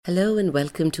Hello and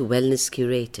welcome to Wellness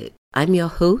Curated. I'm your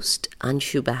host,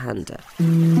 Anshu Bahanda.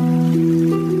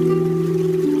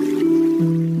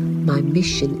 My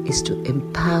mission is to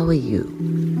empower you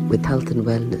with health and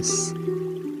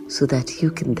wellness so that you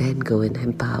can then go and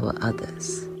empower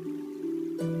others.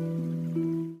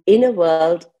 In a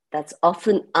world that's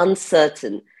often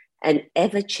uncertain and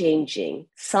ever-changing,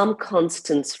 some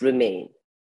constants remain.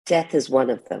 Death is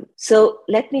one of them. So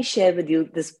let me share with you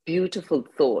this beautiful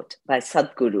thought by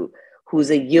Sadhguru, who's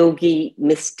a yogi,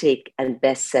 mystic, and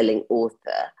best-selling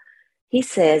author. He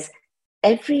says,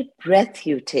 every breath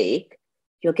you take,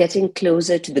 you're getting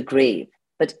closer to the grave.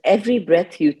 But every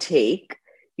breath you take,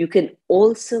 you can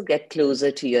also get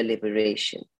closer to your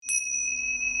liberation.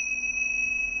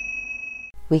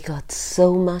 We got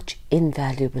so much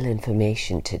invaluable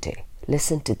information today.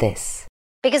 Listen to this.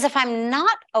 Because if I'm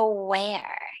not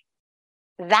aware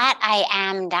that I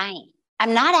am dying,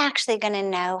 I'm not actually going to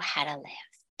know how to live.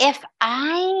 If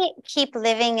I keep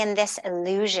living in this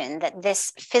illusion that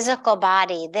this physical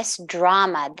body, this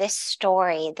drama, this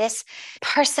story, this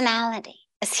personality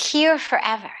is here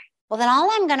forever, well, then all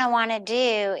I'm going to want to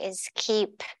do is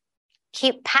keep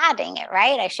padding it,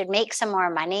 right? I should make some more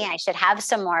money. I should have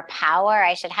some more power.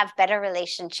 I should have better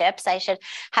relationships. I should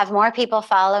have more people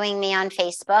following me on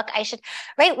Facebook.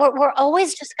 Right? We're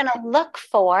always just going to look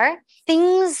for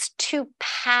things to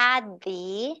pad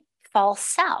the false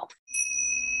self.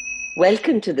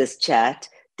 Welcome to this chat,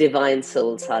 Divine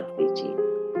Soul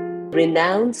Sadhviji,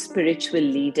 renowned spiritual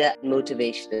leader,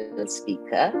 motivational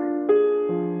speaker.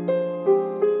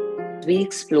 We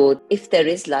explored if there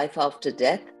is life after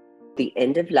death, the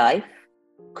end of life,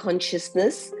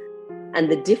 consciousness, and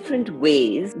the different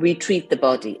ways we treat the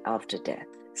body after death.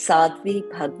 Sadhvi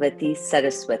Bhagwati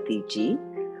Saraswati Ji,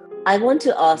 I want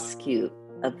to ask you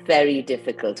a very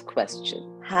difficult question.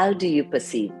 How do you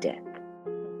perceive death?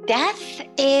 Death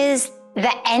is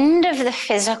the end of the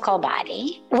physical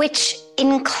body, which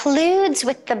includes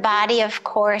with the body, of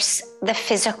course, the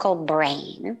physical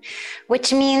brain,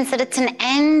 which means that it's an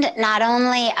end not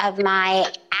only of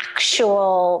my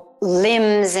actual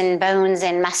limbs and bones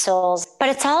and muscles, but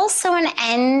it's also an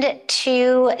end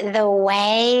to the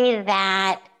way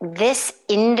that this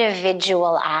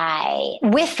individual I,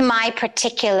 with my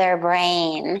particular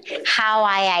brain, how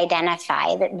I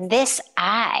identify that this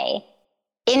I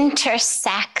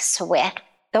intersects with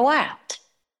the world.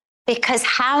 Because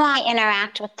how I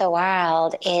interact with the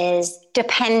world is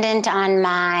dependent on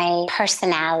my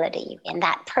personality. And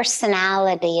that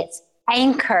personality is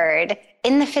anchored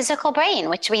in the physical brain,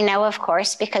 which we know, of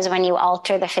course, because when you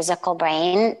alter the physical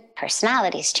brain,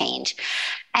 personalities change.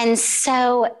 And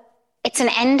so it's an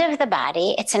end of the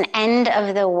body. It's an end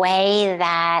of the way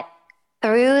that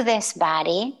through this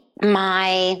body,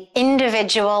 my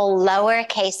individual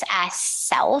lowercase s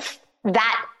self,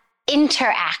 that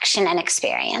interaction and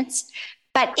experience,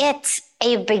 but it's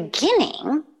a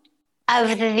beginning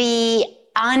of the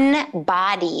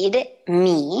unbodied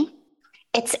me.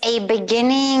 It's a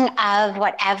beginning of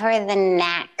whatever the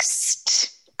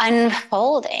next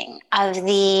unfolding of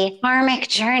the karmic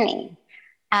journey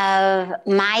of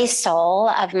my soul,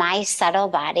 of my subtle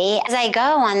body, as I go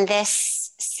on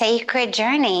this sacred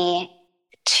journey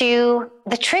to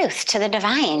the truth, to the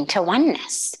divine, to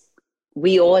oneness.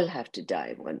 We all have to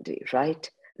die one day, right?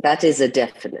 That is a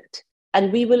definite.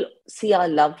 And we will see our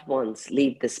loved ones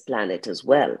leave this planet as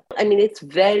well. I mean, it's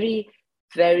very,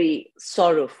 very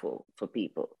sorrowful for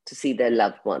people to see their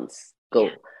loved ones go.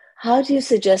 Yeah. How do you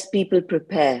suggest people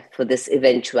prepare for this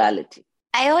eventuality?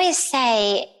 I always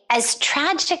say, as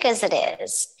tragic as it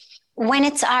is, when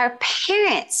it's our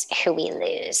parents who we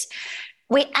lose,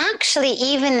 we actually,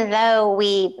 even though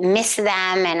we miss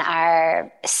them and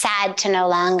are sad to no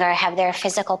longer have their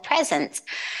physical presence,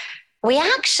 we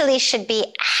actually should be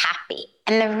happy.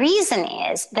 And the reason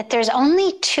is that there's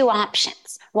only two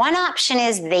options. One option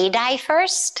is they die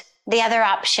first. The other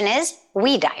option is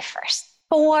we die first.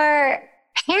 For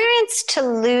parents to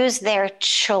lose their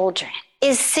children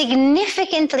is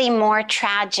significantly more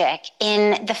tragic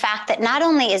in the fact that not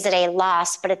only is it a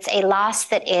loss, but it's a loss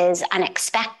that is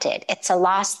unexpected. It's a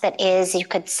loss that is, you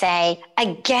could say,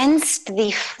 against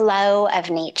the flow of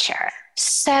nature.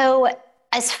 So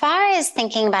as far as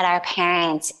thinking about our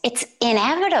parents, it's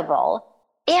inevitable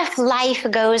if life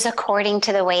goes according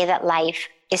to the way that life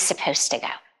is supposed to go.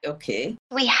 Okay.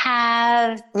 We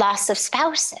have loss of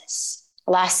spouses,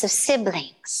 loss of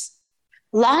siblings,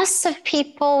 loss of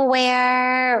people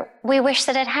where we wish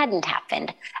that it hadn't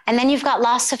happened. And then you've got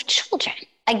loss of children.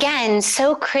 Again,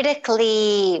 so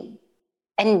critically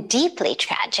and deeply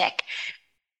tragic.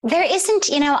 There isn't,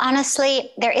 honestly,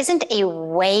 there isn't a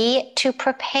way to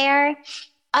prepare.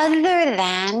 other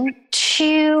than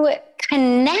to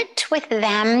connect with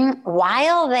them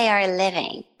while they are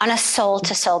living on a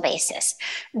soul-to-soul basis.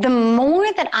 The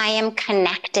more that I am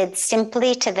connected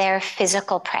simply to their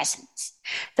physical presence,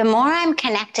 the more I'm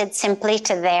connected simply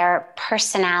to their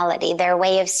personality, their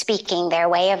way of speaking, their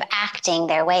way of acting,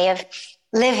 their way of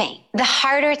living, the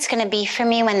harder it's going to be for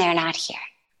me when they're not here.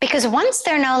 Because once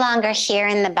they're no longer here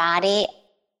in the body,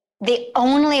 the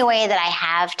only way that I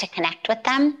have to connect with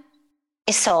them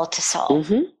is soul to soul.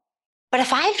 Mm-hmm. But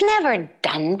if I've never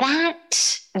done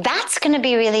that, that's going to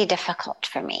be really difficult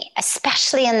for me,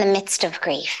 especially in the midst of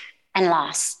grief and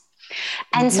loss.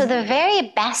 And so the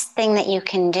very best thing that you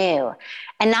can do,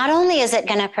 and not only is it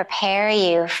going to prepare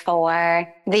you for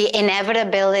the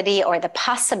inevitability or the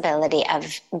possibility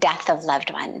of death of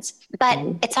loved ones, but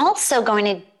it's also going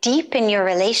to deepen your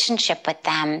relationship with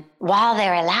them while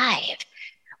they're alive,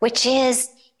 which is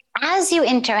as you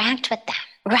interact with them,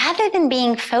 rather than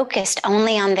being focused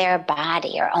only on their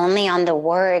body or only on the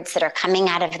words that are coming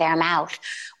out of their mouth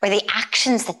or the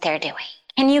actions that they're doing,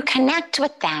 can you connect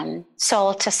with them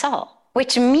soul to soul?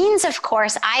 Which means, of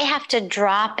course, I have to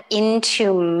drop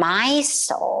into my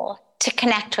soul to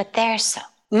connect with their soul.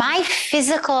 My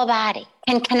physical body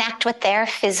can connect with their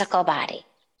physical body.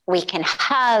 We can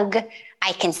hug.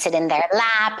 I can sit in their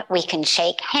lap. We can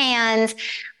shake hands.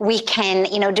 We can,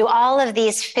 do all of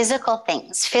these physical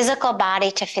things, physical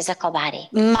body to physical body.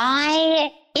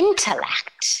 My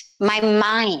intellect, my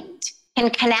mind can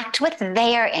connect with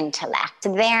their intellect,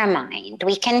 their mind.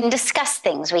 We can discuss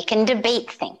things. We can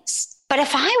debate things. But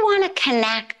if I want to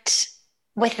connect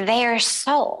with their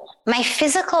soul, my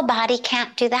physical body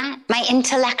can't do that. My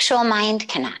intellectual mind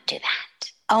cannot do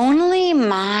that. Only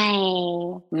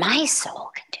my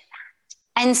soul can do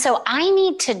that. And so I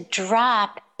need to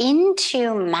drop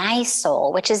into my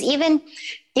soul, which is even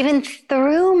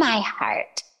through my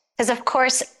heart. Because of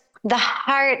course, the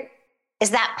heart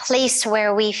is that place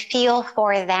where we feel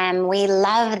for them, we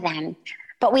love them,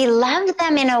 but we love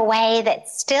them in a way that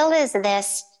still is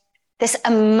this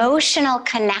emotional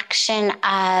connection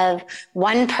of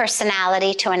one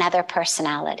personality to another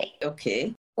personality.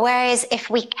 Okay. Whereas if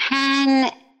we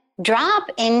can drop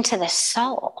into the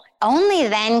soul, only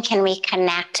then can we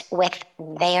connect with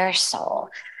their soul.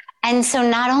 And so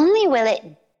not only will it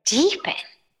deepen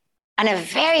on a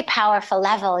very powerful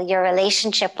level your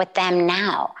relationship with them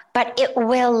now, but it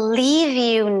will leave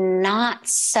you not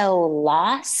so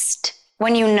lost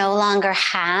when you no longer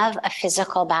have a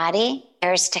physical body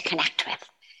theirs to connect with,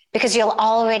 because you'll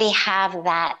already have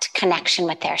that connection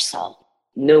with their soul.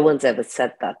 No one's ever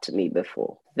said that to me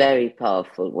before. Very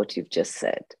powerful what you've just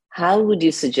said. How would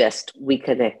you suggest we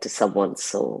connect to someone's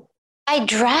soul? By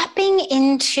dropping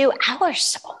into our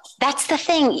soul. That's the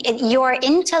thing. Your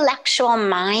intellectual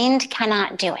mind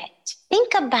cannot do it.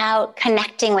 Think about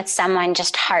connecting with someone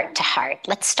just heart to heart.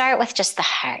 Let's start with just the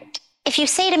heart. If you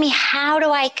say to me, how do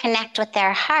I connect with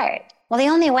their heart? Well,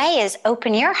 the only way is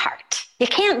open your heart. You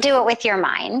can't do it with your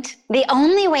mind. The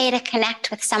only way to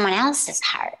connect with someone else's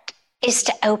heart is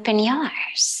to open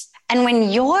yours. And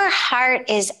when your heart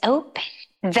is open,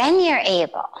 then you're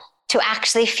able to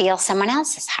actually feel someone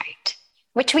else's heart,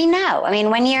 which we know. I mean,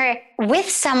 when you're with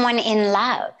someone in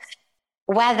love,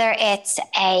 whether it's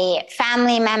a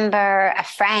family member, a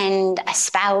friend, a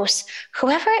spouse,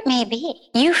 whoever it may be,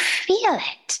 you feel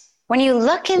it. When you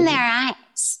look in their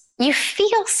eyes, you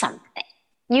feel something.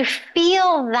 You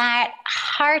feel that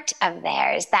heart of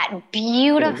theirs, that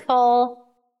beautiful,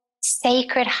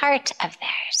 sacred heart of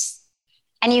theirs.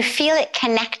 And you feel it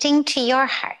connecting to your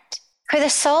heart. For the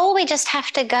soul, we just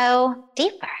have to go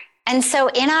deeper. And so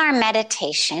in our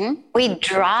meditation, we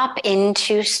drop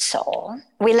into soul.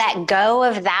 We let go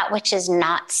of that which is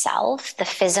not self, the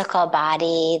physical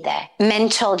body, the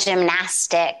mental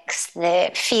gymnastics,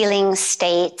 the feeling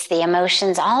states, the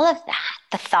emotions, all of that,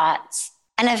 the thoughts.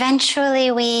 And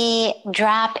eventually we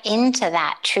drop into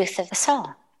that truth of the soul.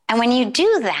 And when you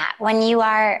do that, when you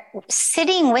are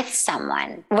sitting with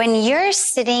someone, when you're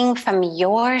sitting from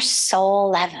your soul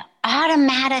level,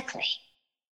 automatically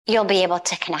you'll be able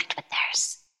to connect with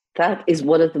theirs. That is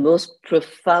one of the most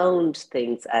profound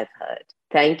things I've heard.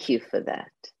 Thank you for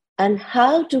that. And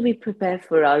how do we prepare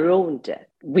for our own death?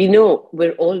 We know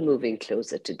we're all moving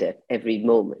closer to death every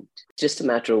moment, just a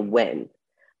matter of when.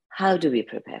 How do we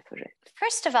prepare for it?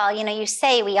 First of all, you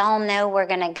say we all know we're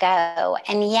going to go,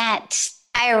 and yet,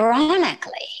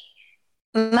 ironically,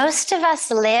 most of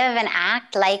us live and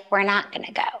act like we're not going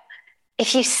to go.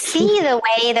 If you see the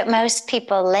way that most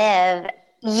people live,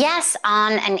 yes,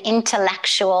 on an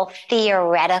intellectual,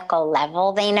 theoretical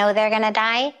level, they know they're going to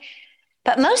die.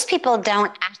 But most people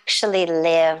don't actually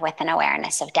live with an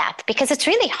awareness of death because it's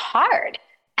really hard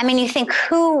I mean, you think,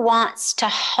 who wants to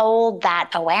hold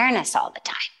that awareness all the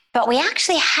time? But we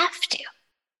actually have to.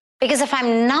 Because if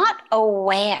I'm not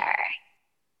aware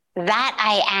that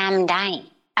I am dying,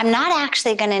 I'm not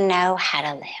actually going to know how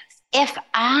to live. If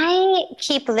I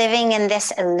keep living in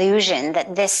this illusion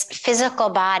that this physical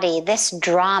body, this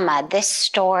drama, this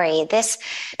story, this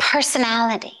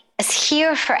personality is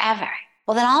here forever,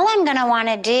 well, then all I'm going to want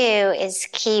to do is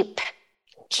keep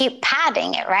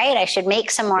padding it, right? I should make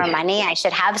some more money. I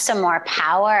should have some more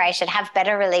power. I should have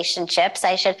better relationships.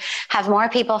 I should have more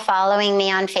people following me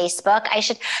on Facebook.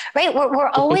 Right? We're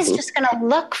always just going to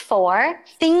look for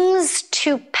things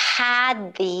to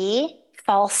pad the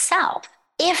false self.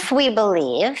 If we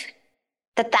believe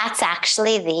that that's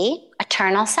actually the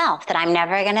eternal self, that I'm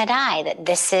never going to die, that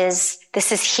this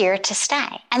is here to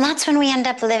stay. And that's when we end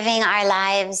up living our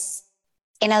lives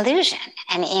in illusion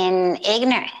and in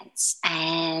ignorance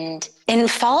and in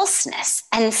falseness.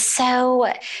 And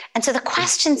so the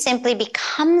question simply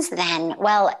becomes then,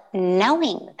 well,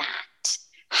 knowing that,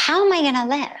 how am I going to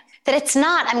live? That it's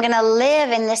not, I'm going to live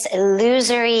in this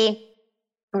illusory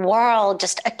world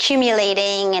just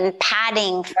accumulating and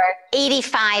padding for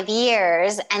 85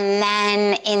 years, and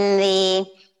then in the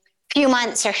few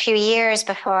months or few years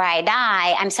before I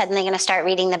die, I'm suddenly going to start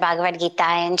reading the Bhagavad Gita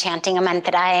and chanting a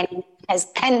mantra,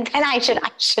 and then I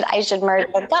should merge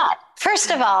with God.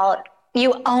 First of all,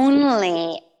 you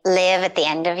only live at the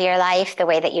end of your life the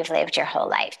way that you've lived your whole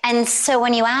life. And so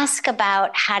when you ask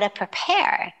about how to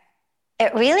prepare,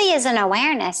 it really is an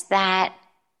awareness that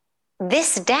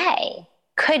this day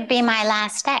could be my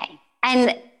last day.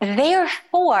 And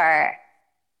therefore,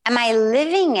 am I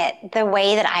living it the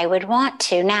way that I would want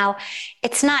to? Now,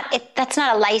 that's not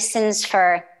a license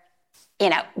for,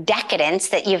 decadence,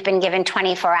 that you've been given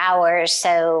 24 hours,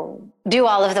 so do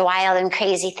all of the wild and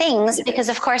crazy things, because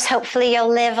of course, hopefully you'll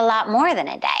live a lot more than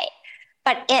a day.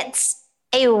 But it's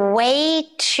a way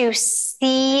to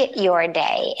see your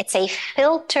day. It's a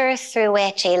filter through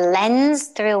which, a lens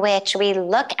through which we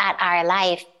look at our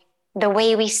life, the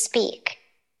way we speak,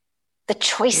 the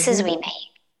choices we make,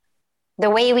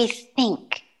 the way we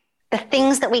think, the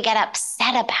things that we get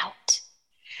upset about.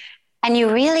 And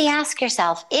you really ask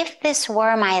yourself, if this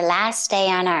were my last day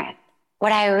on earth,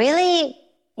 would I really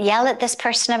yell at this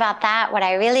person about that? Would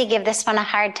I really give this one a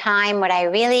hard time? Would I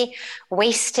really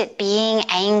waste it being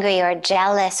angry or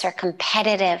jealous or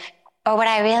competitive? Or would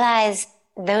I realize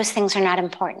those things are not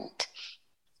important?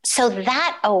 So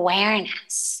that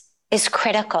awareness is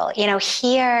critical.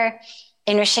 Here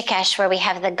in Rishikesh, where we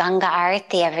have the Ganga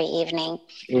Aarti every evening,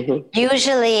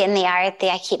 usually in the Aarti,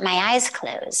 I keep my eyes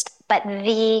closed. But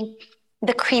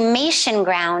the cremation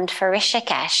ground for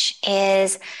Rishikesh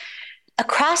is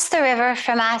across the river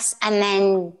from us and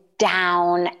then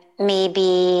down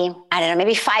maybe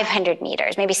 500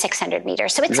 meters, maybe 600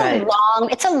 meters. So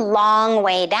it's a long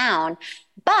way down.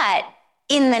 But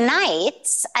in the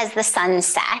nights, as the sun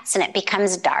sets and it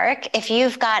becomes dark, if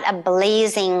you've got a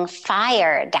blazing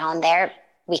fire down there,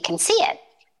 we can see it.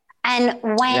 And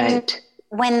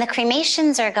when the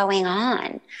cremations are going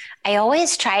on, I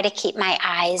always try to keep my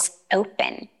eyes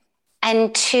open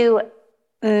and to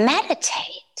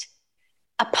meditate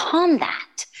upon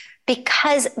that.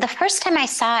 Because the first time I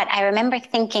saw it, I remember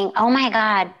thinking, oh my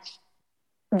God,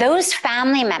 those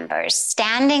family members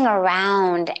standing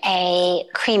around a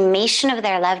cremation of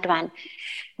their loved one,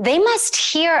 they must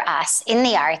hear us in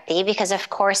the Aarti, because of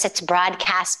course it's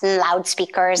broadcast and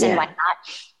loudspeakers and whatnot.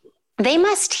 They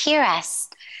must hear us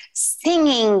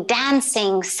singing,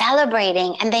 dancing,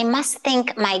 celebrating, and they must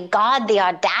think, my God, the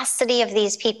audacity of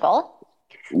these people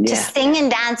to sing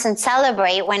and dance and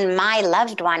celebrate when my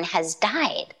loved one has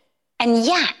died. And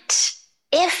yet,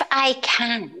 if I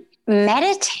can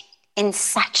meditate in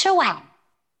such a way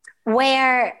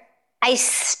where I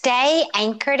stay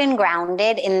anchored and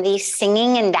grounded in the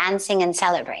singing and dancing and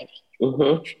celebrating,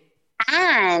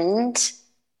 and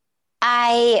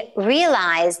I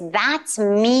realize that's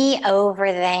me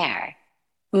over there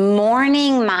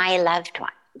mourning my loved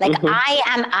one. Like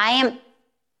I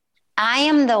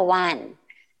am the one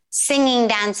singing,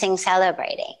 dancing,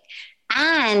 celebrating,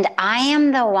 and I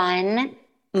am the one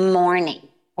mourning.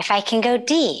 If I can go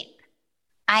deep,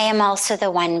 I am also the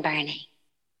one burning.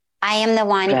 I am the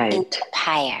one in the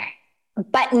pyre,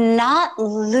 but not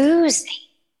losing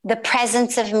the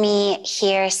presence of me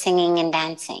here singing and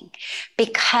dancing,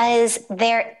 because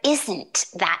there isn't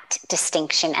that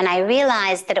distinction. And I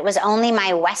realized that it was only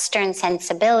my Western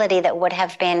sensibility that would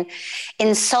have been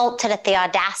insulted at the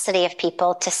audacity of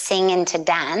people to sing and to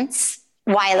dance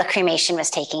while a cremation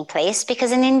was taking place,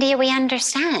 because in India we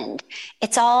understand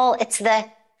it's the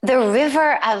the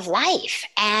river of life.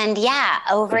 And yeah,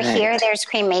 over here there's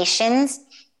cremations.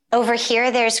 Over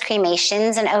here there's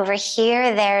cremations, and over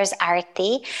here there's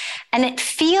arti. And it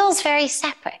feels very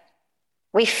separate.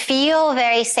 We feel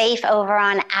very safe over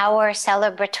on our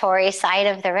celebratory side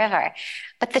of the river.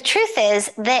 But the truth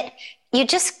is that you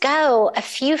just go a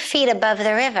few feet above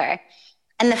the river,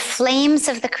 and the flames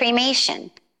of the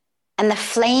cremation and the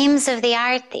flames of the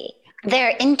arti,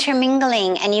 they're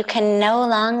intermingling, and you can no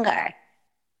longer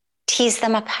tease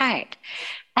them apart.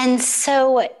 And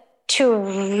so to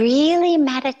really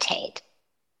meditate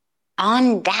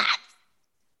on death,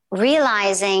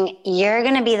 realizing you're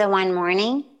going to be the one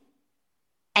mourning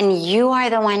and you are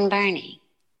the one burning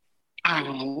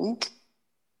and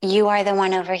you are the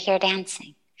one over here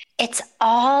dancing. It's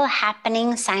all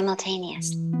happening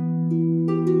simultaneously.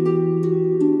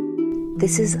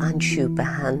 This is Anshu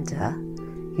Bahanda.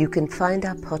 You can find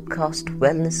our podcast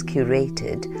Wellness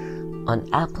Curated on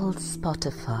Apple,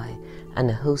 Spotify, and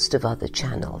a host of other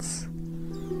channels.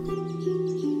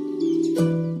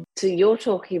 So you're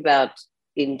talking about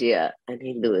India and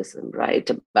Hinduism, right?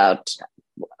 About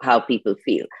how people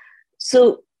feel.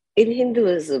 So in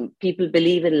Hinduism, people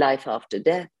believe in life after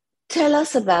death. Tell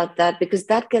us about that, because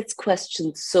that gets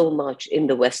questioned so much in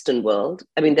the Western world.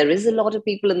 I mean, there is a lot of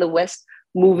people in the West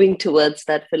moving towards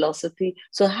that philosophy.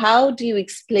 So how do you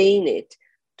explain it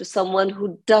to someone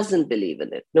who doesn't believe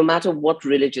in it, no matter what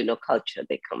religion or culture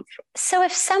they come from? So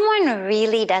if someone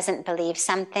really doesn't believe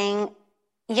something,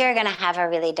 you're going to have a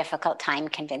really difficult time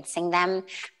convincing them.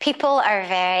 People are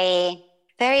very,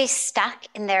 very stuck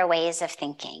in their ways of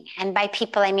thinking. And by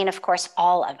people, I mean, of course,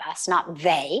 all of us, not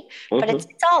they, but it's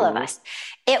all of us.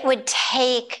 It would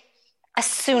take a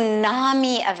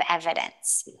tsunami of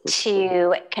evidence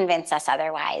to convince us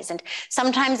otherwise. And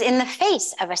sometimes in the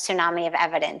face of a tsunami of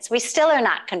evidence, we still are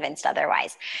not convinced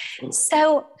otherwise.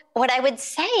 So what I would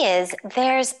say is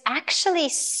there's actually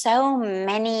so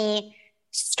many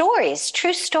stories,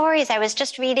 true stories. I was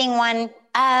just reading one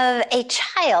of a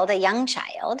child, a young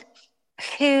child,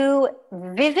 who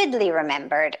vividly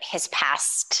remembered his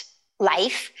past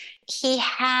life. He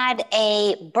had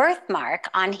a birthmark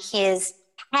on his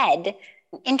head,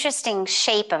 an interesting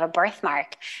shape of a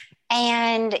birthmark.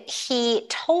 And he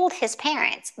told his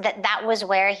parents that that was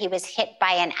where he was hit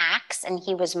by an axe and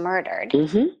he was murdered.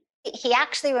 He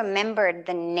actually remembered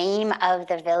the name of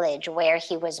the village where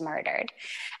he was murdered.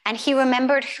 And he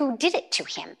remembered who did it to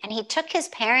him. And he took his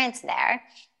parents there,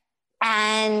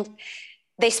 and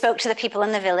they spoke to the people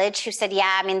in the village who said,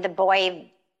 yeah, I mean, the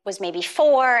boy was maybe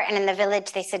 4. And in the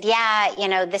village, they said, yeah, you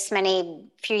know,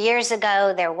 few years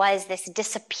ago, there was this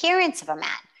disappearance of a man.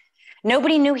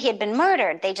 Nobody knew he had been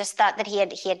murdered. They just thought that he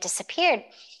had disappeared.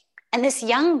 And this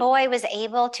young boy was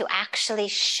able to actually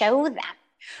show them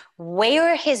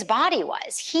where his body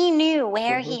was. He knew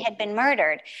where he had been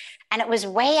murdered. And it was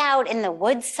way out in the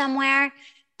woods somewhere.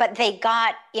 But they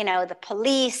got, you know, the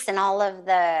police and all of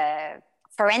the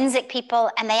forensic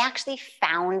people, and they actually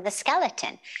found the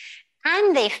skeleton.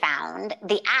 And they found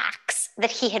the axe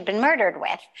that he had been murdered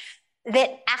with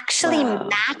that actually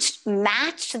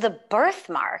matched the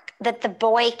birthmark that the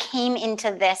boy came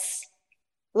into this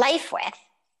life with.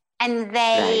 And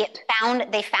they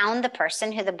found the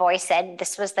person who the boy said,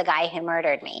 this was the guy who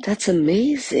murdered me. That's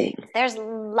amazing. There's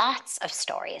lots of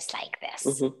stories like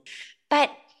this. But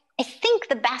I think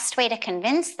the best way to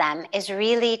convince them is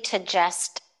really to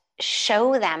just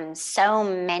show them so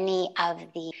many of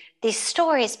these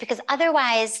stories, because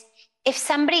otherwise, if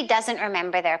somebody doesn't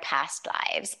remember their past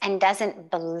lives and doesn't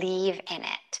believe in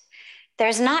it,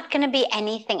 there's not going to be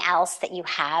anything else that you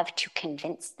have to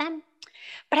convince them.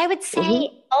 But I would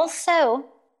say also,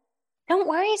 don't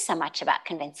worry so much about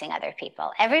convincing other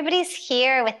people. Everybody's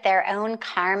here with their own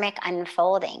karmic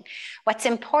unfolding. What's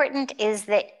important is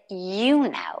that you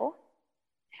know,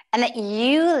 and that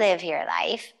you live your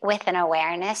life with an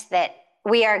awareness that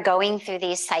we are going through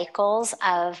these cycles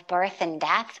of birth and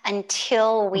death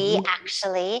until we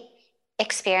actually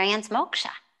experience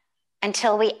moksha,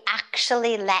 until we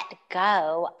actually let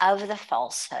go of the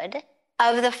falsehood,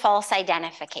 of the false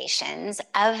identifications,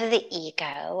 of the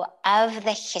ego, of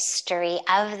the history,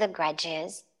 of the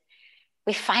grudges.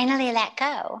 We finally let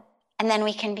go, and then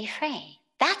we can be free.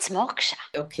 That's moksha.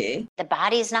 Okay. The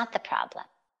body is not the problem.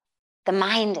 The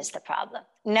mind is the problem.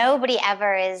 Nobody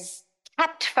ever is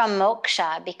kept from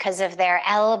moksha because of their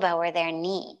elbow or their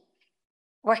knee.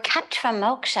 We're kept from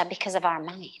moksha because of our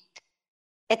mind.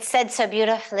 It's said so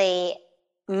beautifully,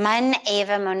 man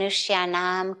eva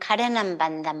manushyanam karanam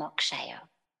bandha mokshayo.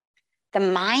 The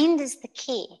mind is the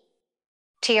key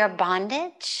to your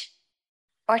bondage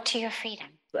or to your freedom.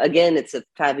 Again, it's a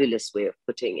fabulous way of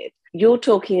putting it. You're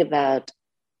talking about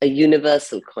a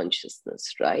universal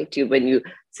consciousness, right? When you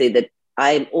say that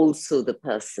I'm also the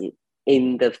person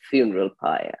in the funeral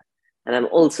pyre, and I'm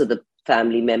also the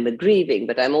family member grieving,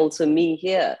 but I'm also me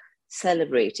here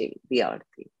celebrating the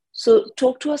Aarti. So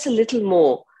talk to us a little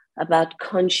more about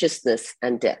consciousness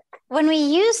and death. When we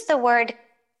use the word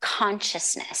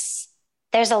consciousness,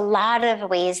 there's a lot of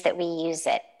ways that we use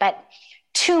it, but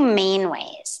two main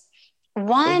ways.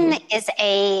 One is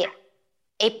a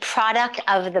product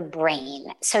of the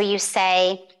brain. So you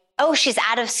say, oh, she's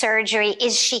out of surgery.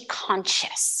 Is she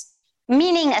conscious?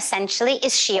 Meaning essentially,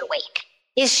 is she awake?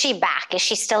 Is she back? Is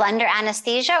she still under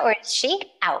anesthesia, or is she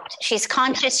out? She's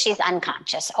conscious, she's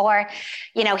unconscious. Or,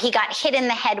 he got hit in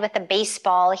the head with a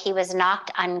baseball. He was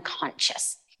knocked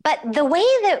unconscious. But the way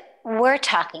that we're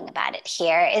talking about it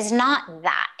here is not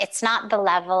that. It's not the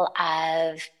level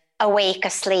of awake,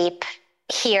 asleep,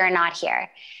 here, not here.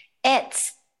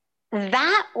 It's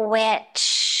that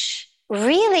which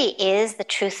really is the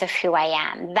truth of who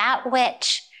I am, that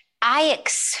which I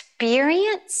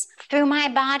experience through my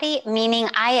body, meaning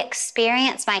I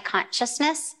experience my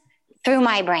consciousness through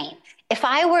my brain. If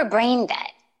I were brain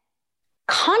dead,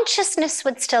 consciousness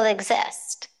would still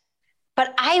exist,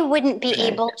 but I wouldn't be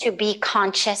able to be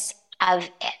conscious of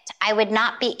it. I would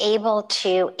not be able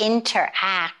to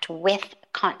interact with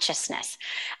consciousness.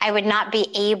 I would not be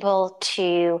able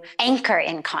to anchor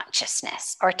in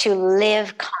consciousness or to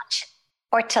live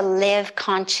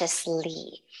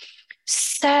consciously.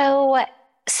 So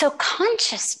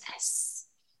consciousness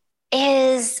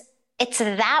it's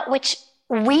that which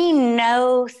we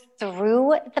know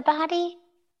through the body,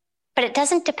 but it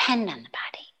doesn't depend on the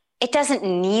body. It doesn't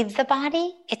need the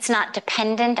body. It's not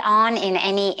dependent on in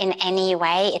any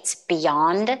way. It's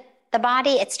beyond the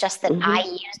body. It's just that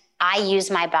I use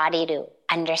my body to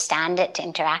understand it, to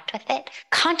interact with it.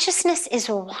 Consciousness is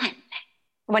one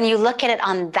when you look at it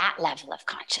on that level of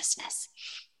consciousness.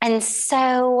 And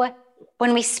so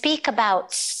when we speak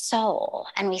about soul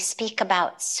and we speak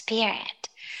about spirit,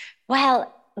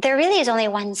 well, there really is only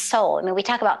one soul. I mean, we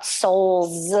talk about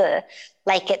souls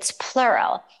like it's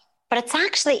plural, but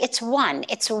it's one.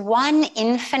 It's one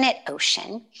infinite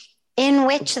ocean in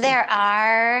which there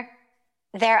are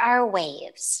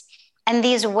waves. And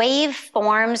these wave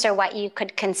forms are what you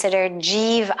could consider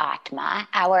Jivatma,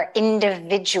 our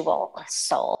individual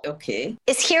soul. Okay.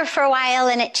 It's here for a while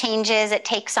and it changes. It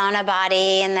takes on a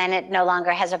body and then it no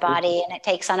longer has a body and it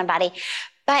takes on a body.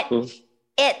 But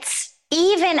it's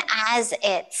even as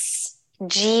it's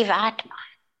Jivatma,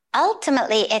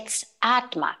 ultimately it's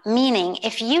Atma, meaning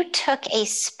if you took a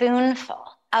spoonful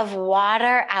of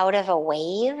water out of a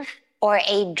wave or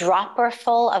a dropper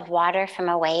full of water from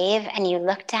a wave and you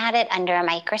looked at it under a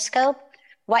microscope,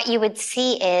 what you would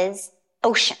see is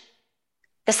ocean.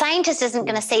 The scientist isn't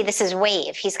going to say this is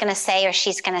wave. He's going to say, or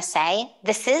she's going to say,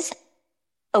 this is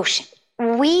ocean.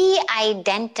 We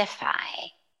identify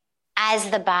as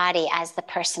the body, as the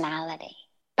personality,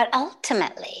 but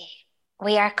ultimately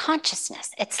we are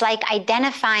consciousness. It's like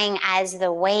identifying as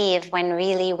the wave when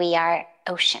really we are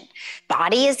ocean.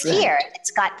 Body is here.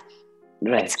 It's got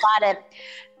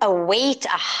a weight, a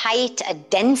height, a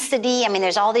density. I mean,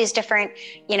 there's all these different,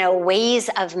 ways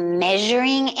of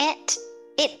measuring it.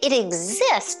 It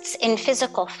exists in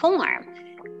physical form.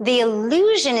 The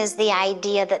illusion is the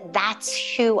idea that that's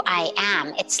who I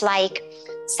am. It's like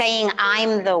saying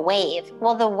I'm the wave.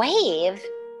 Well, the wave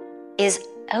is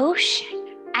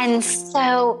ocean. And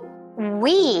so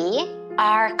we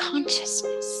are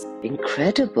consciousness.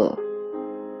 Incredible.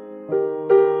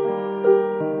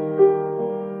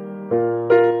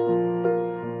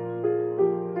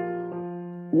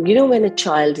 When a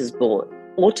child is born,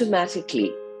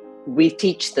 automatically we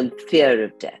teach them fear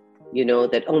of death.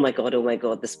 That, oh my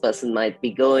God, this person might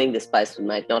be going, this person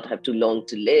might not have too long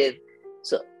to live.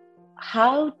 So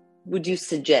how would you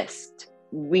suggest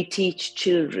we teach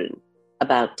children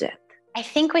about death? I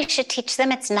think we should teach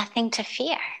them it's nothing to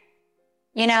fear.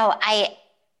 I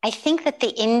think that the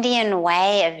Indian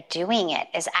way of doing it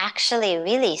is actually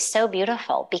really so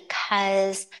beautiful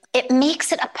because it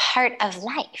makes it a part of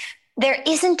life. There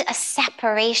isn't a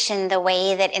separation the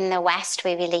way that in the West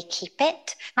we really keep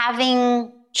it.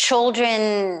 Having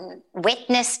children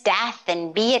witness death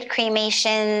and be at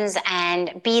cremations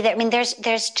and be there. I mean,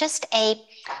 there's just a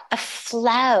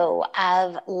flow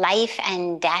of life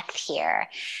and death here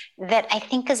that I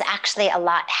think is actually a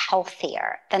lot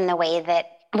healthier than the way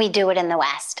that we do it in the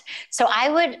West. So I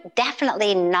would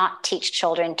definitely not teach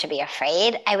children to be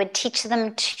afraid. I would teach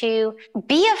them to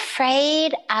be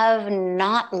afraid of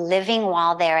not living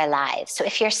while they're alive. So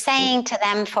if you're saying to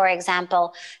them, for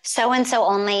example, so-and-so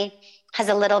only has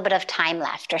a little bit of time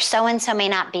left, or so-and-so may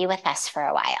not be with us for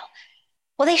a while.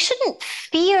 Well, they shouldn't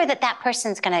fear that that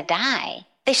person's going to die.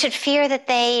 They should fear that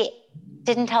they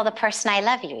didn't tell the person I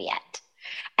love you yet.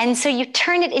 And so you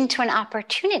turn it into an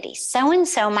opportunity.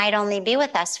 So-and-so might only be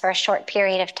with us for a short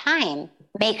period of time.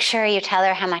 Make sure you tell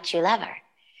her how much you love her.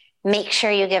 Make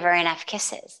sure you give her enough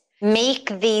kisses.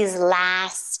 Make these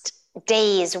last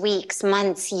days, weeks,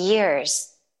 months,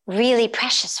 years really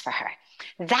precious for her.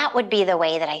 That would be the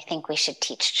way that I think we should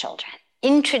teach children.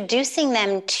 Introducing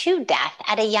them to death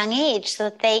at a young age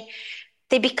so that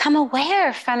they become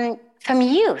aware from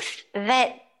youth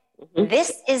that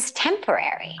this is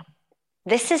temporary.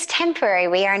 This is temporary.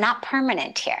 We are not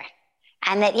permanent here.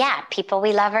 And that, yeah, people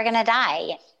we love are going to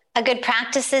die. A good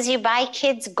practice is you buy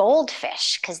kids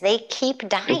goldfish because they keep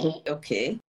dying.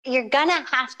 Okay. You're going to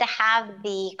have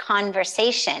the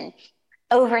conversation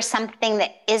over something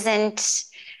that isn't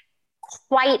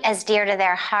quite as dear to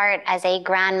their heart as a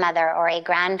grandmother or a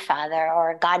grandfather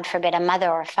or, God forbid, a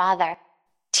mother or father.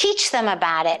 Teach them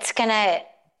about it. It's going to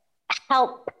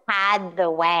help pad the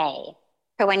way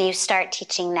for when you start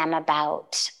teaching them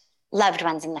about loved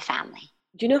ones in the family.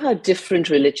 Do you know how different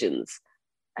religions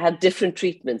have different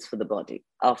treatments for the body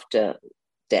after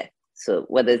death? So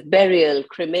whether it's burial,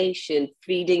 cremation,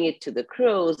 feeding it to the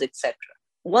crows, etc.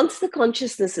 Once the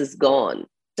consciousness is gone,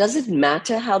 does it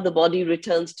matter how the body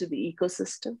returns to the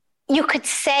ecosystem? You could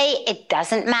say it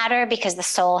doesn't matter because the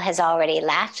soul has already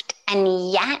left.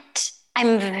 And yet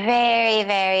I'm very,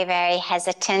 very, very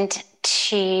hesitant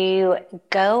to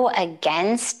go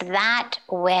against that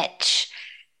which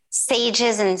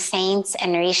sages and saints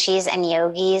and rishis and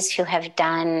yogis who have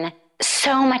done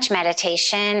so much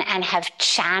meditation and have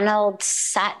channeled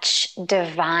such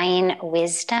divine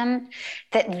wisdom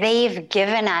that they've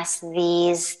given us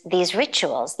these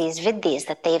rituals, these vidhis,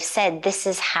 that they've said this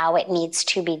is how it needs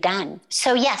to be done.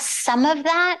 So yes, some of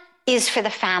that is for the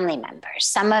family members.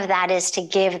 Some of that is to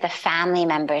give the family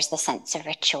members the sense of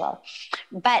ritual.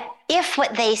 But if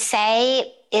what they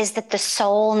say is that the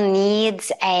soul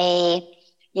needs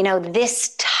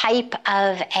this type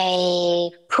of a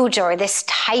puja or this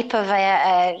type of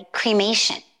a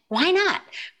cremation, why not?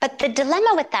 But the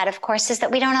dilemma with that, of course, is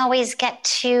that we don't always get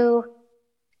to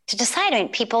decide. I mean,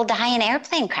 people die in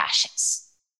airplane crashes.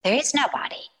 There is no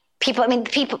body.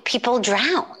 People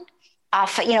drown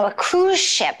off, a cruise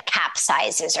ship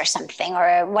capsizes or something,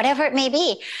 or whatever it may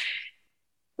be.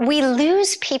 We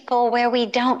lose people where we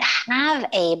don't have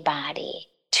a body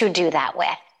to do that with.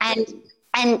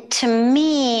 And to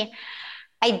me,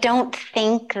 I don't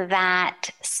think that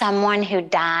someone who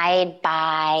died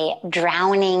by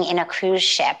drowning in a cruise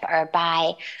ship or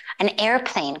by an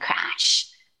airplane crash,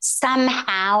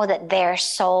 somehow that their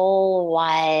soul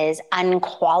was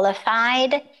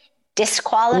unqualified,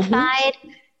 disqualified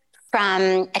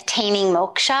from attaining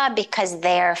moksha because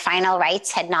their final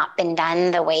rites had not been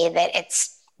done the way that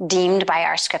it's deemed by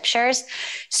our scriptures.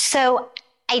 So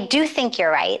I do think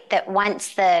you're right that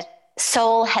once the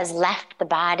soul has left the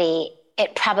body,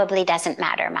 it probably doesn't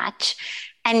matter much.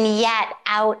 And yet,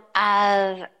 out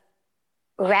of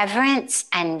reverence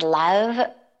and love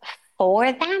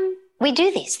for them, we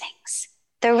do these things.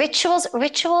 The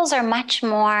rituals are much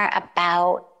more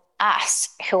about us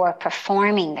who are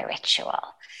performing the ritual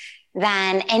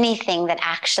than anything that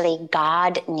actually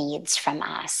God needs from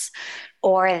us,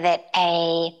 or that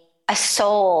a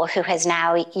soul who has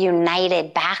now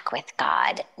united back with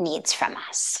God needs from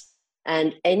us.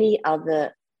 And any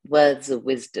other words of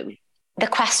wisdom? The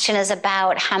question is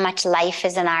about how much life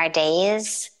is in our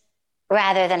days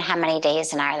rather than how many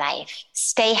days in our life.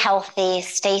 Stay healthy,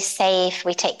 stay safe.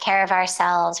 We take care of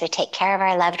ourselves. We take care of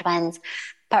our loved ones.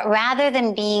 But rather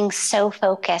than being so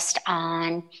focused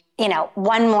on,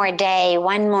 one more day,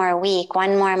 one more week,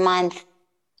 one more month,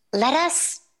 let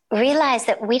us realize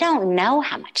that we don't know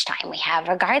how much time we have,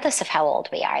 regardless of how old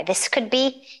we are. This could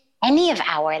be any of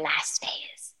our last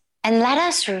days. And let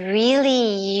us really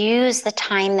use the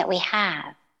time that we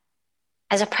have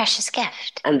as a precious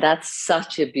gift. And that's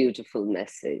such a beautiful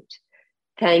message.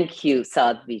 Thank you,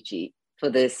 Sadhviji, for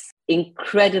this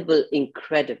incredible,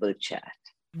 incredible chat.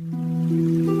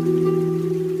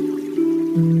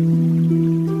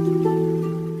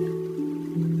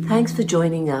 Thanks for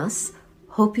joining us.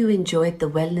 Hope you enjoyed the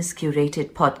Wellness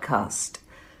Curated podcast.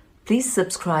 Please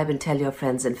subscribe and tell your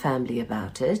friends and family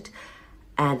about it.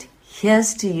 And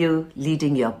here's to you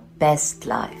leading your best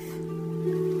life.